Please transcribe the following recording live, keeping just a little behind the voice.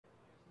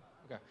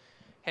Okay.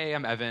 Hey,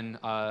 I'm Evan.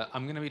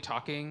 I'm going to be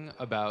talking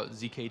about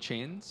ZK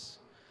chains.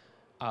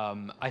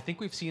 I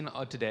think we've seen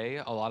today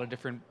a lot of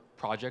different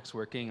projects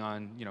working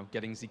on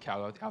getting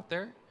ZK out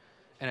there.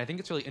 And I think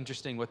it's really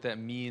interesting what that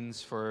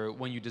means for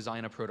when you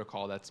design a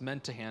protocol that's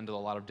meant to handle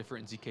a lot of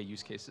different ZK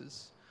use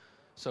cases.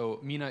 So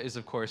Mina is,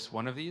 of course,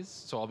 one of these.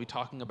 So I'll be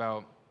talking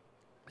about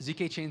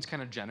ZK chains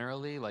kind of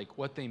generally, like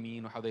what they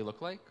mean, how they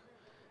look like,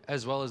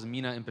 as well as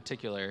Mina in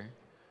particular,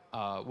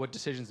 what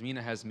decisions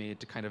Mina has made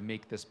to kind of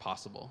make this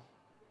possible.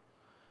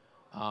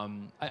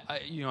 I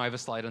have a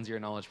slide on zero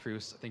knowledge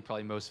proofs. I think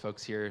probably most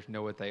folks here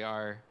know what they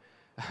are.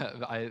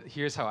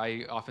 Here's how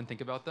I often think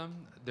about them.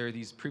 There are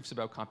these proofs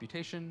about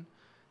computation,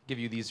 give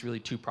you these really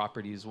two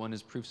properties. One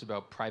is proofs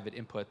about private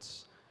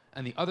inputs,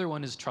 and the other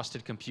one is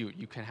trusted compute.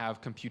 You can have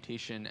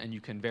computation and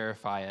you can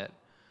verify it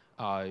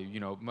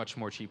much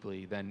more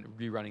cheaply than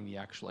rerunning the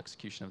actual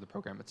execution of the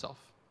program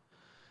itself.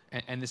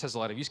 And this has a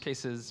lot of use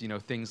cases,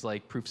 things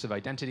like proofs of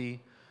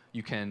identity.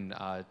 You can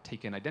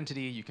take an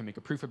identity, you can make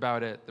a proof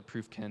about it. The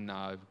proof can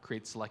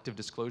create selective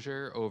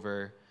disclosure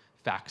over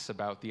facts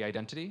about the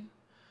identity.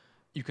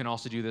 You can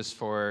also do this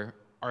for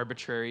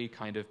arbitrary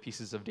kind of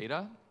pieces of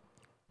data.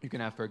 You can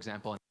have, for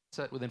example, an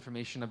set with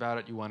information about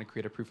it you want to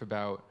create a proof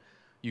about.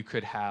 You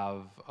could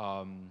have,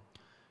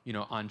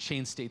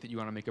 on-chain state that you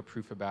want to make a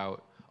proof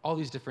about. All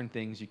these different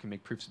things you can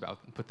make proofs about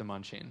and put them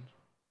on-chain.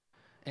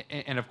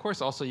 And of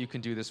course, also you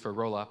can do this for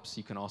rollups.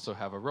 You can also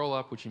have a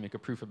rollup, which you make a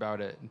proof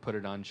about it and put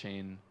it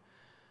on-chain.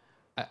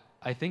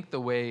 I think the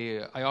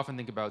way I often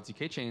think about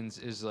ZK chains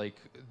is like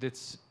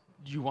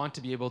you want to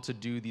be able to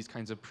do these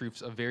kinds of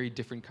proofs of very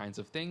different kinds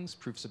of things,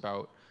 proofs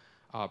about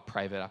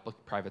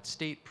private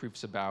state,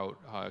 proofs about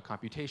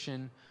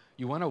computation.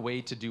 You want a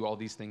way to do all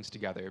these things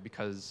together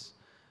because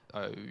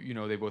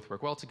they both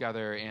work well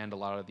together and a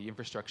lot of the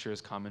infrastructure is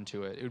common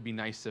to it. It would be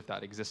nice if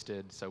that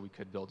existed so we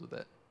could build with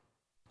it.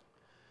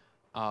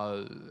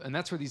 And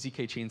that's where these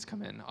ZK chains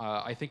come in.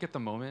 I think at the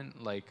moment,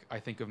 I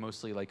think of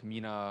mostly like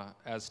Mina,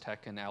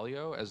 Aztec, and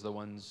Alio as the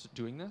ones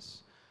doing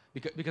this,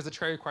 because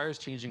it requires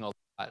changing a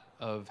lot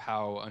of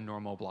how a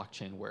normal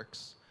blockchain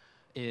works.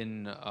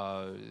 In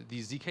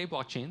these ZK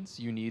blockchains,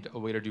 you need a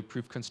way to do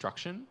proof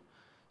construction.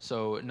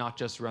 So not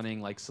just running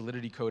like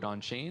Solidity code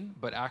on chain,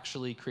 but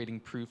actually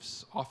creating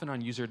proofs often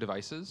on user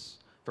devices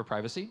for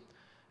privacy,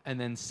 and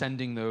then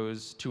sending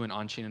those to an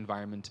on-chain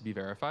environment to be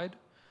verified,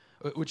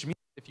 which means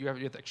you have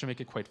to actually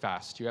make it quite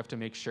fast. You have to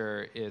make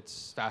sure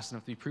it's fast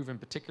enough to be proven,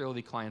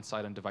 particularly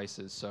client-side on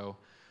devices. So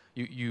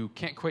you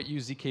can't quite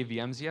use ZK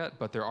VMs yet,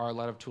 but there are a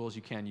lot of tools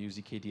you can use,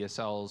 ZK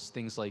DSLs,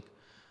 things like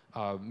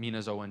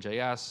Mina's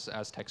O1JS,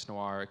 Aztec's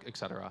Noir, et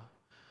cetera.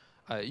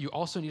 You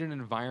also need an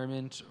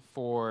environment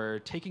for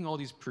taking all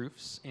these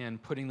proofs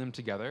and putting them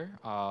together,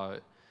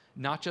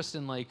 not just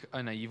in like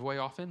a naive way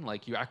often.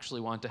 Like you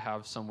actually want to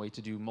have some way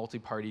to do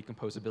multi-party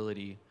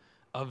composability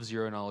of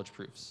zero-knowledge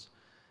proofs.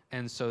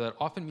 And so that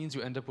often means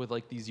you end up with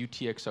like these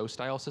UTXO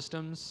style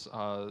systems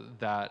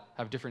that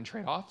have different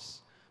trade-offs,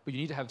 but you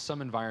need to have some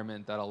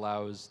environment that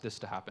allows this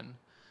to happen.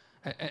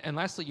 And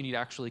lastly, you need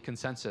actually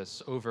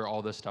consensus over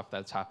all this stuff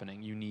that's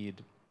happening. You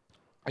need,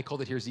 I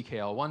called it here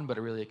ZKL1, but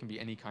it can be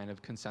any kind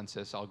of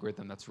consensus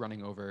algorithm that's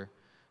running over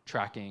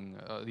tracking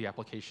the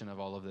application of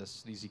all of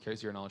these ZK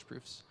zero-knowledge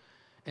proofs.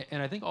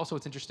 And I think also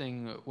what's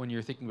interesting when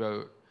you're thinking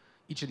about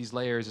each of these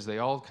layers is they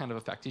all kind of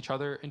affect each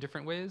other in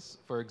different ways.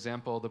 For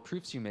example, the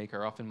proofs you make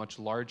are often much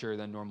larger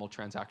than normal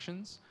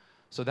transactions.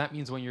 So that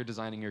means when you're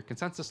designing your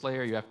consensus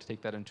layer, you have to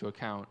take that into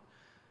account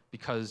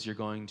because you're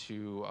going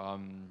to,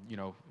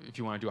 if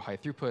you want to do a high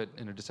throughput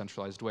in a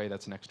decentralized way,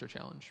 that's an extra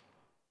challenge.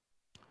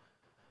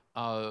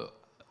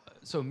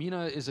 So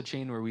Mina is a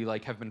chain where we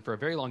have been for a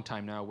very long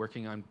time now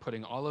working on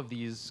putting all of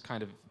these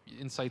kind of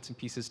insights and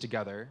pieces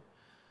together.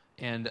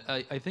 And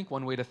I think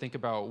one way to think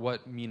about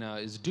what Mina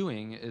is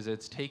doing is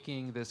it's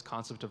taking this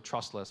concept of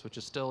trustless, which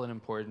is still an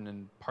important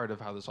and part of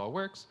how this all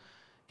works,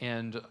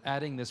 and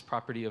adding this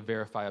property of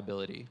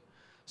verifiability.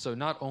 So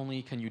not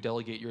only can you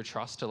delegate your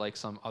trust to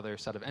some other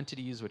set of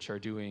entities which are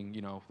doing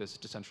this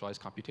decentralized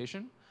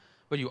computation,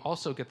 but you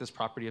also get this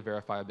property of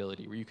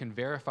verifiability where you can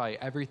verify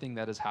everything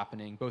that is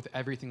happening, both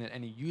everything that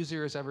any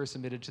user has ever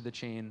submitted to the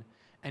chain,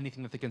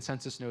 anything that the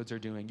consensus nodes are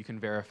doing, you can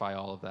verify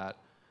all of that.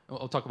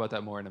 I'll talk about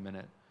that more in a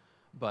minute.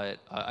 But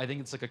I think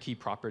it's a key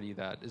property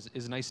that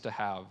is nice to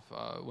have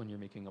when you're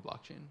making a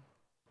blockchain.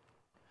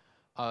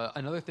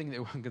 Another thing that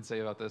one can say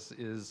about this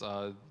is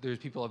there's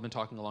people have been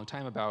talking a long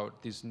time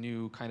about these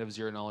new kind of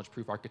zero-knowledge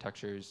proof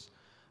architectures.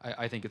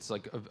 I think it's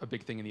a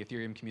big thing in the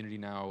Ethereum community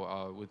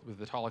now, with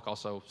Vitalik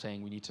also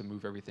saying we need to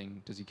move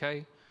everything to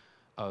ZK.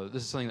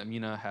 This is something that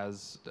Mina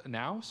has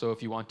now, so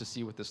if you want to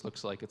see what this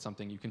looks like, it's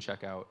something you can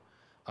check out.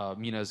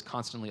 Mina is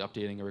constantly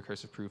updating a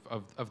recursive proof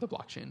of the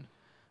blockchain.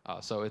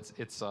 So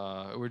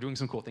we're doing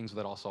some cool things with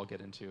it also I'll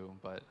get into,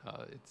 but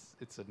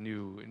it's a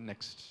new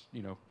next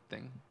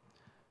thing.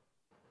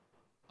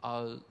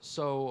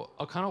 So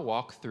I'll kind of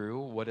walk through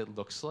what it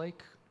looks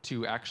like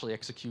to actually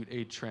execute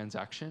a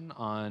transaction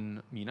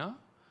on Mina,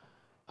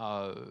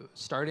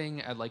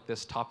 starting at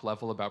this top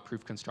level about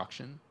proof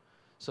construction.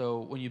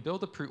 So when you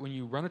build when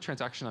you run a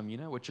transaction on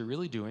Mina, what you're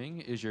really doing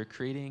is you're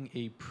creating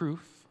a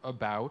proof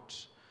about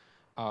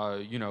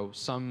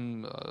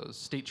some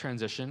state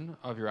transition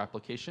of your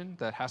application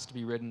that has to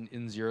be written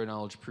in zero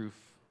knowledge proof,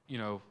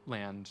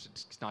 land.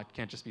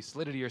 Can't just be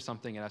solidity or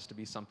something. It has to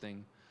be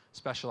something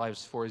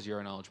specialized for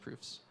zero knowledge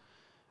proofs.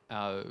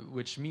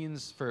 Which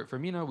means for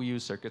Mina, we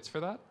use circuits for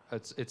that.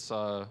 It's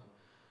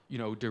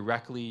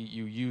directly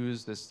you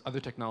use this other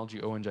technology,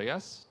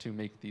 ONJS, to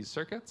make these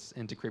circuits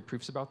and to create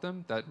proofs about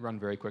them that run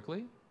very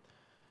quickly.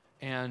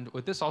 And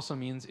what this also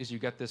means is you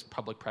get this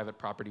public-private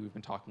property we've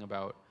been talking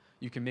about.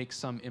 You can make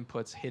some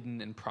inputs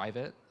hidden and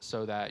private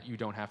so that you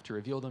don't have to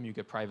reveal them. You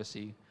get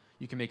privacy.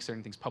 You can make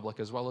certain things public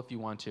as well if you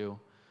want to,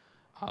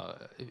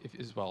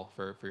 as well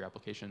for your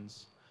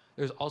applications.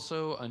 There's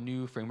also a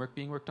new framework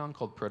being worked on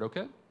called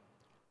ProtoKit,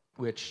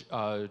 which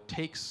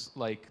takes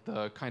like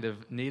the kind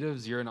of native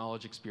zero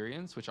knowledge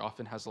experience, which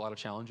often has a lot of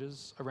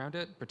challenges around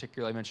it.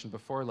 Particularly, I mentioned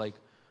before, like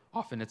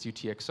often it's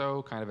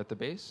UTXO kind of at the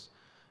base.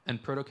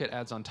 And ProtoKit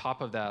adds on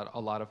top of that a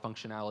lot of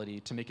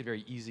functionality to make it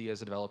very easy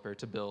as a developer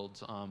to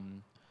build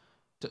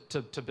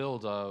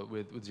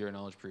with zero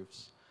knowledge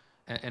proofs.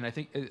 And I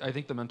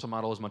think the mental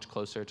model is much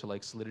closer to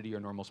like Solidity or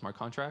normal smart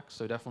contracts.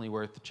 So definitely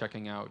worth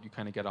checking out. You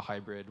kind of get a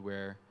hybrid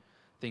where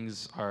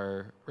things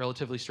are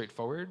relatively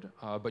straightforward,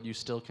 but you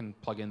still can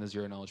plug in the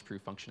zero knowledge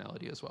proof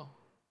functionality as well.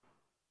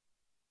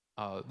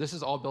 This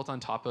is all built on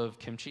top of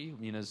Kimchi,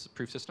 Mina's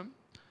proof system.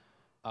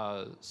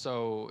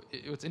 So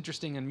what's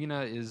interesting in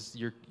Mina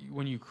is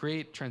when you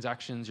create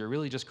transactions, you're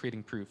really just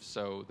creating proofs.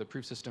 So the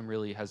proof system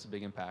really has a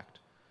big impact.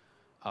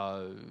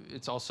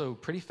 It's also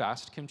pretty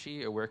fast,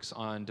 Kimchi. It works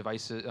on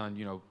devices, on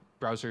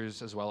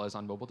browsers as well as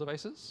on mobile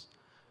devices.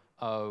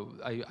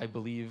 I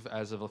believe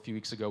as of a few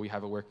weeks ago, we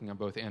have it working on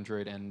both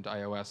Android and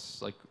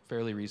iOS like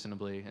fairly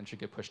reasonably, and should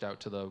get pushed out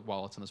to the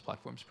wallets on those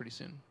platforms pretty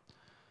soon.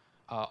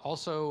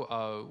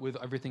 Also, with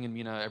everything in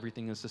Mina,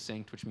 everything is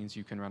succinct, which means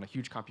you can run a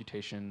huge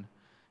computation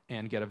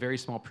and get a very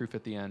small proof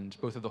at the end,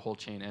 both of the whole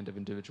chain and of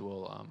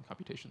individual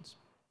computations.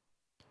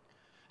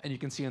 And you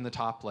can see on the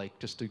top, like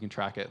just so you can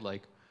track it,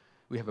 like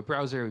we have a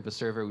browser, we have a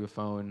server, we have a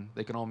phone.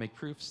 They can all make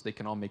proofs. They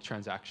can all make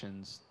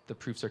transactions. The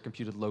proofs are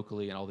computed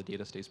locally, and all the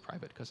data stays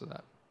private because of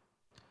that.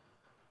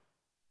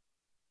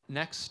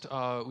 Next,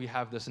 we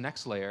have this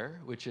next layer,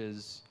 which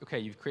is, okay,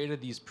 you've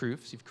created these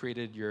proofs, you've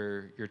created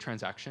your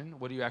transaction.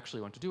 What do you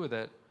actually want to do with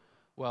it?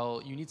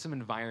 Well, you need some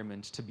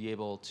environment to be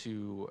able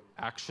to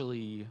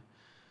actually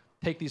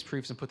take these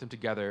proofs and put them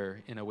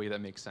together in a way that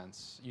makes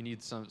sense. You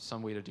need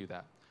some way to do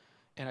that.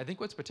 And I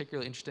think what's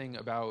particularly interesting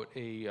about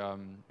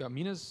about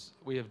Mina's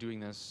way of doing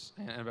this,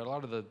 and about a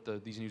lot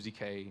of these new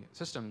ZK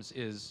systems,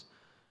 is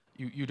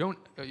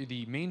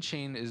the main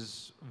chain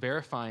is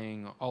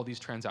verifying all these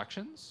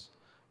transactions,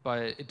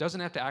 but it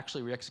doesn't have to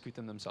actually re-execute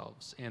them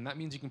themselves. And that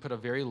means you can put a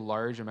very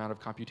large amount of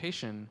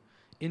computation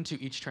into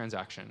each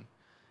transaction.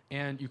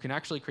 And you can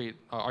actually create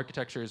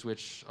architectures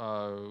which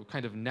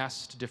kind of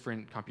nest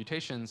different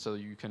computations, so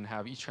you can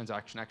have each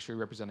transaction actually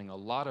representing a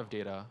lot of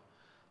data,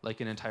 like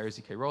an entire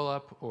ZK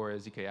rollup or a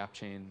ZK app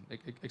chain,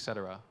 et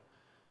cetera.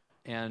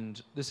 And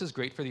this is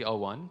great for the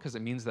L1, because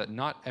it means that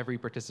not every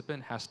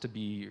participant has to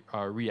be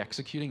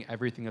re-executing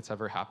everything that's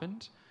ever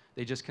happened.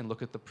 They just can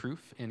look at the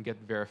proof and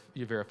get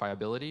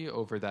verifiability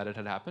over that it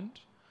had happened.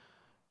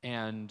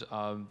 And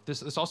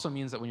this also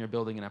means that when you're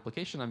building an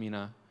application on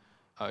Mina,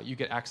 you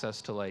get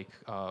access to like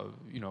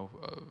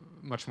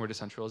much more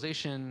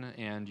decentralization,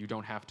 and you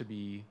don't have to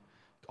be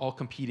all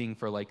competing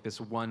for like this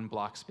one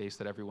block space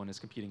that everyone is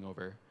competing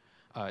over.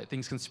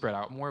 Things can spread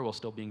out more while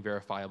still being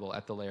verifiable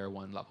at the layer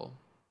 1 level.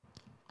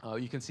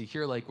 You can see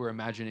here, like we're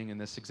imagining in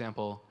this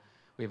example,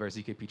 we have our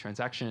ZKP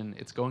transaction.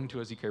 It's going to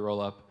a ZK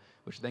rollup,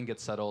 which then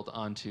gets settled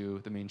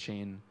onto the main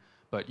chain.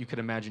 But you could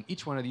imagine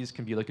each one of these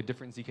can be like a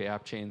different ZK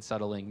app chain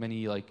settling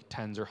many like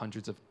tens or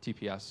hundreds of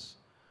TPS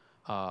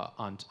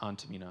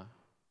onto Mina.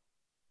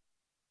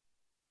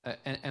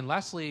 And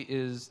lastly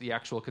is the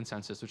actual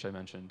consensus, which I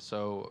mentioned.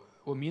 So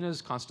what Mina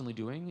is constantly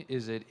doing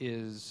is it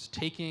is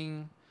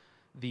taking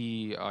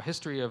the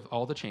history of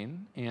all the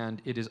chain,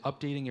 and it is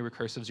updating a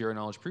recursive zero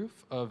knowledge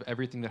proof of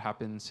everything that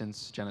happened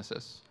since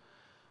Genesis.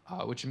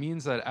 Which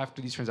means that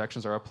after these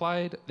transactions are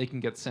applied, they can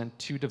get sent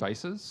to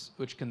devices,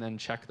 which can then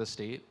check the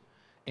state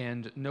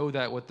and know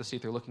that what the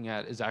state they're looking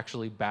at is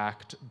actually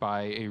backed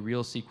by a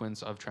real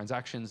sequence of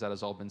transactions that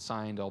has all been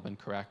signed, all been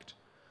correct,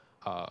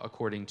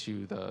 according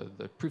to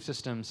the proof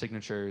system,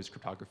 signatures,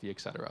 cryptography, et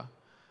cetera.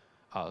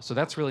 So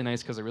that's really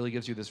nice, because it really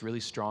gives you this really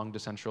strong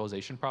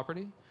decentralization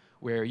property,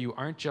 where you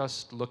aren't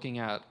just looking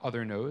at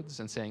other nodes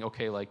and saying,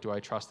 okay, like, do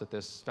I trust that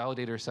this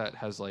validator set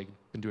has like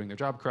been doing their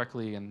job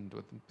correctly and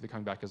what they're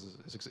coming back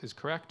is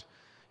correct?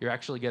 You're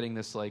actually getting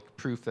this like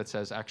proof that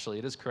says actually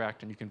it is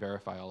correct, and you can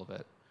verify all of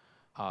it.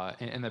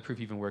 And that proof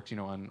even works,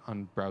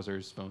 on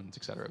browsers, phones,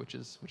 et cetera, which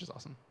is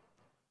awesome.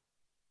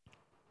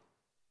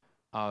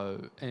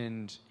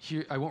 And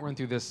here, I won't run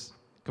through this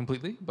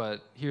completely,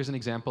 but here's an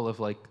example of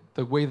like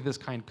the way that this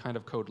kind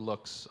of code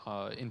looks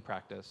in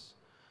practice.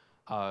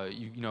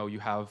 You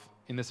have,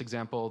 in this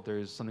example,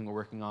 there's something we're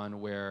working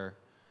on where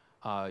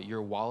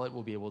Your wallet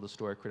will be able to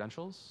store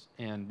credentials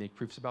and make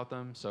proofs about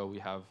them. So we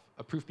have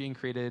a proof being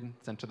created,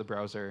 sent to the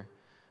browser.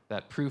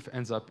 That proof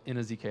ends up in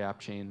a ZK app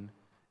chain,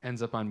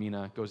 ends up on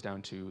Mina, goes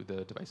down to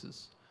the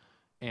devices.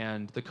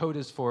 And the code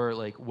is for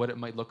like what it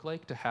might look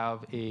like to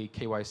have a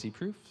KYC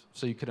proof.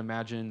 So you could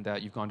imagine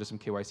that you've gone to some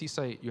KYC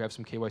site, you have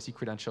some KYC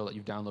credential that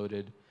you've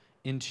downloaded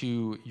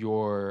into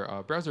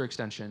your browser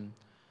extension,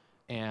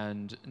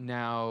 and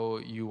now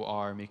you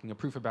are making a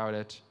proof about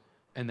it,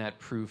 and that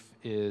proof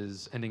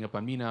is ending up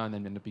on Mina and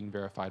then end up being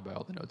verified by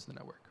all the nodes in the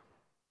network.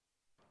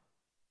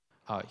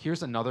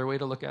 Here's another way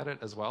to look at it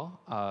as well,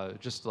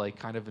 just like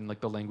kind of in like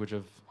the language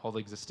of all the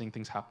existing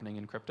things happening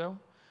in crypto.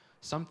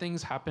 Some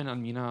things happen on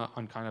Mina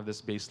on kind of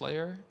this base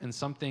layer, and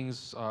some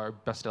things are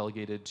best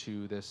delegated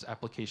to this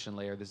application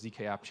layer, the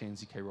ZK app chain,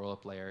 ZK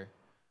rollup layer,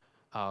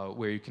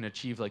 where you can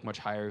achieve like much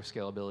higher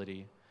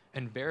scalability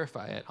and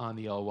verify it on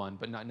the L1,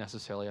 but not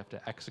necessarily have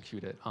to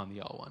execute it on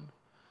the L1.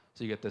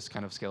 So you get this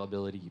kind of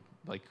scalability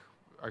like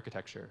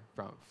architecture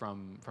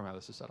from how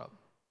this is set up.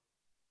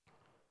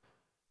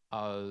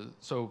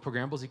 So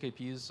programmable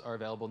ZKPs are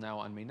available now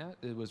on mainnet.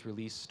 It was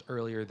released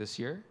earlier this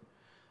year.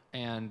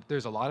 And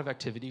there's a lot of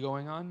activity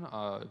going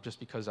on just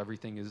because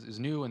everything is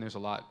new and there's a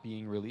lot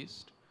being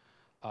released.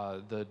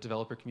 The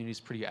developer community is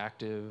pretty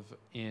active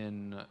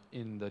in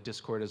the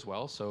Discord as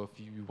well. So if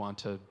you want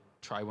to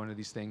try one of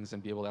these things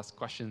and be able to ask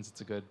questions,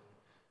 it's a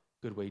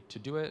good way to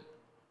do it.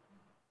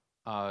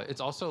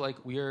 It's also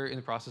like we are in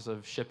the process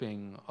of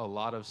shipping a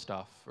lot of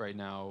stuff right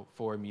now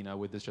for Mina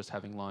with this just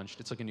having launched.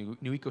 It's like a new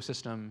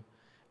ecosystem.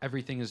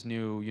 Everything is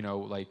new, you know,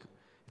 like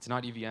it's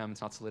not EVM,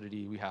 it's not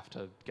Solidity. We have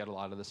to get a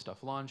lot of this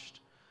stuff launched.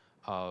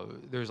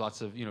 There's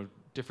lots of, you know,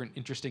 different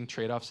interesting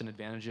trade-offs and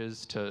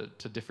advantages to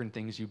different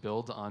things you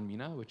build on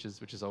Mina, which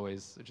is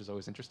always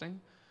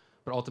interesting.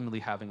 But ultimately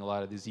having a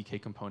lot of the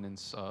ZK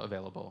components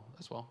available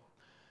as well.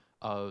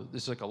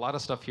 There's like a lot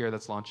of stuff here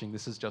that's launching.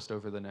 This is just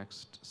over the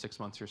next 6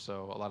 months or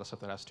so, a lot of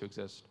stuff that has to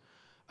exist.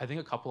 I think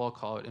a couple I'll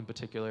call it in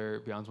particular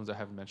beyond ones I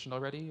haven't mentioned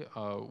already.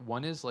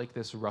 One is like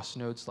this Rust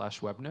node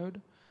 / web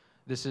node.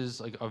 This is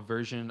like a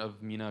version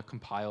of Mina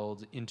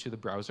compiled into the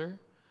browser.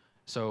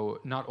 So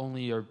not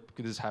only are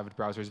this have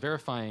browsers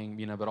verifying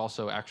Mina, but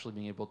also actually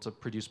being able to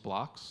produce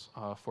blocks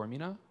for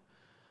Mina.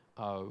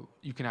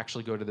 You can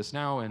actually go to this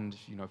now, and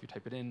you know if you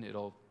type it in,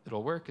 it'll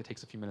work. It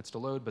takes a few minutes to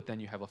load, but then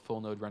you have a full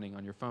node running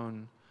on your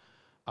phone.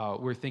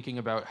 We're thinking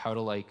about how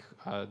to like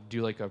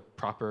do like a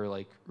proper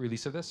like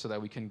release of this so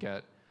that we can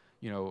get,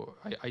 you know,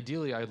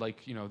 ideally I'd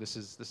like, you know, this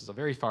is a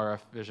very far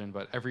off vision,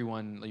 but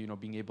everyone, you know,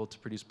 being able to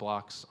produce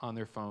blocks on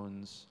their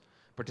phones,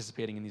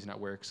 participating in these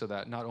networks, so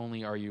that not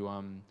only are you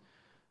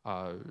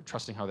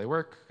trusting how they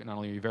work, and not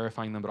only are you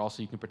verifying them, but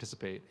also you can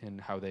participate in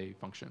how they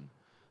function.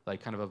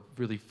 Like kind of a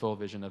really full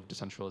vision of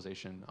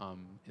decentralization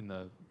in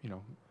the, you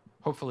know,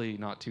 hopefully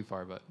not too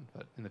far, but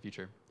in the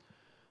future.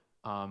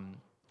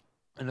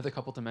 Another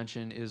couple to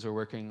mention is we're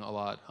working a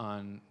lot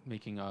on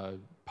making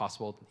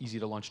possible easy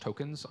to launch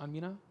tokens on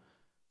Mina.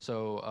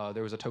 So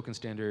there was a token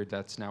standard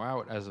that's now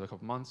out as of a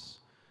couple months,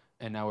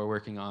 and now we're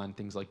working on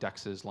things like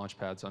DEXs,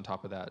 launchpads on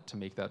top of that to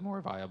make that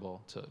more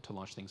viable to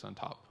launch things on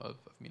top of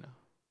Mina.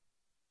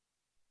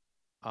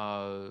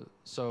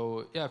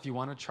 So yeah, if you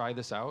want to try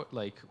this out,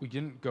 like we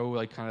didn't go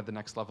like kind of the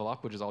next level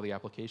up, which is all the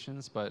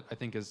applications, but I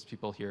think as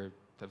people here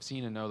have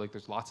seen and know, like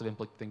there's lots of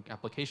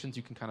applications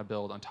you can kind of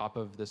build on top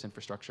of this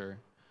infrastructure.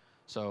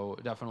 So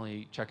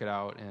definitely check it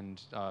out,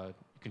 and you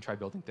can try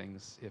building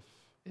things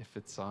if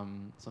it's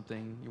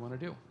something you want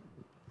to do.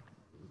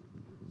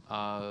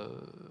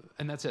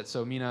 And that's it.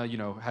 So Mina, you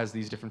know, has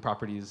these different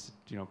properties,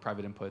 you know,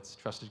 private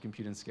inputs, trusted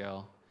compute and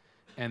scale,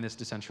 and this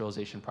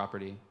decentralization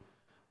property.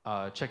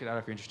 Check it out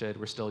if you're interested.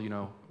 We're still, you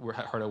know, we're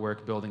hard at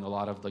work building a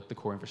lot of like the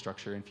core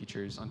infrastructure and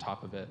features on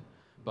top of it.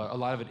 But a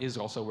lot of it is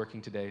also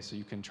working today, so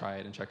you can try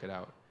it and check it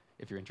out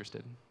if you're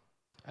interested.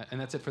 And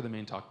that's it for the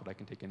main talk, but I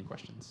can take any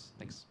questions.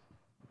 Thanks.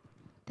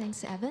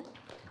 Thanks, Evan.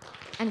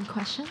 Any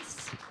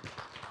questions?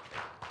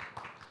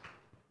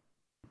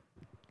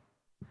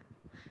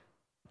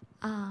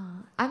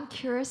 I'm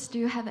curious, do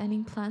you have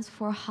any plans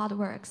for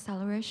hardware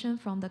acceleration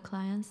from the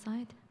client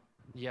side?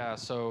 Yeah,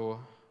 so,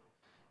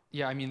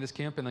 yeah, I mean, this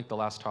came up in like the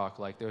last talk.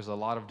 Like, there's a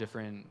lot of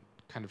different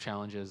kind of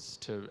challenges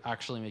to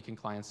actually making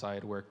client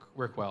side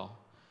work well.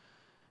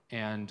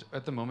 And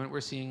at the moment,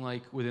 we're seeing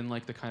like within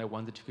like the kind of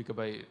 1 to 2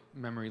 gigabyte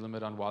memory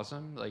limit on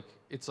WASM, like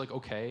it's like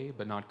okay,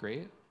 but not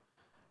great.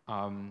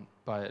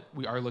 But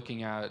we are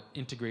looking at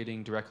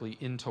integrating directly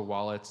into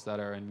wallets that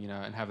are in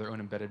Mina and have their own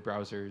embedded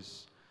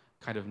browsers,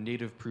 kind of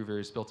native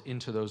provers built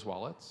into those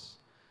wallets,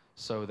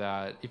 so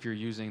that if you're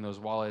using those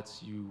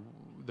wallets,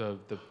 the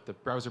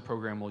browser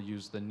program will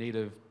use the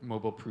native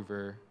mobile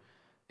prover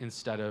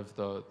instead of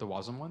the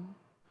WASM one.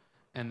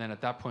 And then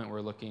at that point,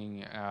 we're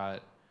looking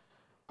at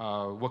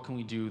what can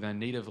we do then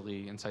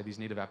natively inside these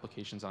native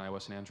applications on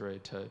iOS and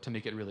Android to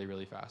make it really,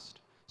 really fast.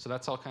 So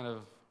that's all kind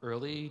of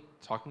early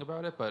talking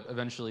about it, but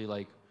eventually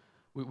like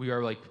we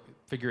are like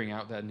figuring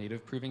out that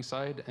native proving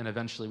side, and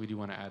eventually we do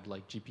want to add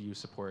like GPU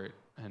support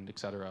and et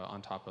cetera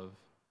on top of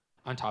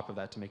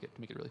that to make it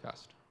really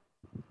fast.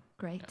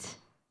 Great. Yeah.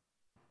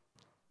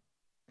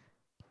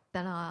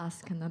 Then I'll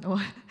ask another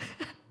one.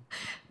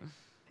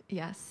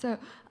 Yeah, so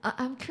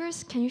I'm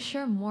curious, can you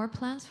share more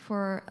plans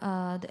for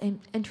the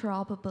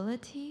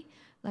interoperability,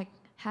 like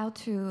how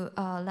to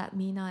let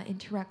Mina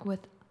interact with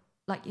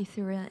like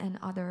Ethereum and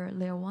other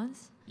layer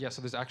ones? Yeah,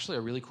 so there's actually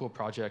a really cool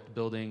project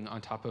building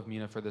on top of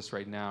Mina for this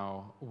right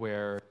now,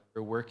 where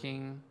we're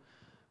working.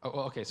 Oh,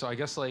 well, okay. So I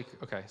guess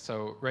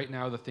so right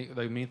now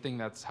the main thing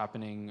that's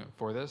happening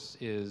for this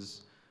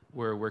is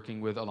we're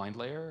working with Aligned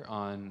Layer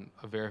on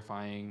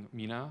verifying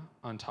Mina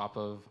on top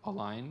of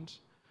Aligned,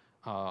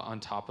 on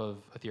top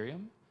of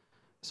Ethereum.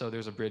 So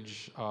there's a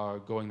bridge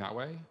going that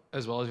way,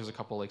 as well as there's a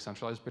couple like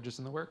centralized bridges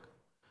in the work.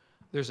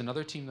 There's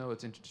another team though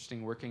that's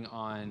interesting working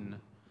on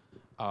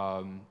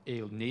a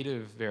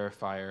native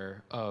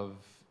verifier of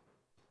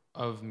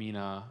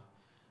Mina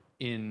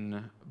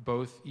in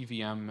both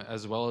EVM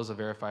as well as a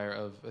verifier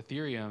of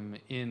Ethereum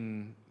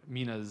in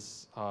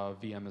Mina's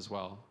VM as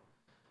well.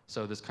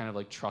 So this kind of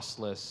like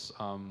trustless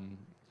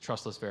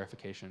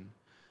verification.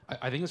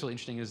 I think what's really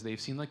interesting is they've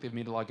seen like they've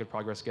made a lot of good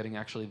progress getting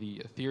actually the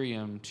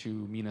Ethereum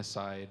to Mina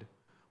side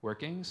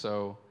working.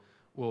 So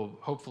we'll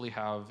hopefully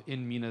have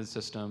in Mina's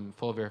system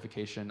full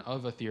verification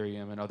of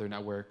Ethereum and other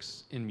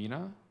networks in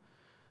Mina.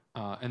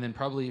 And then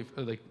probably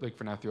like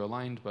for now through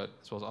Aligned, but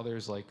as well as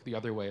others like the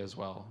other way as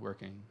well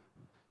working.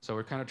 So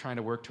we're kind of trying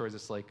to work towards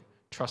this like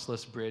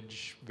trustless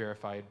bridge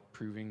verified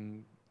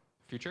proving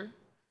future.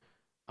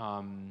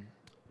 I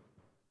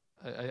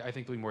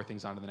think there'll be more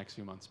things on in the next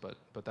few months, but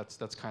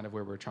that's kind of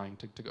where we're trying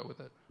to go with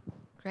it.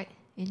 Great,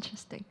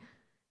 interesting.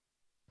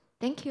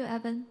 Thank you,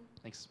 Evan.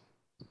 Thanks.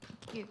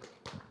 Thank you.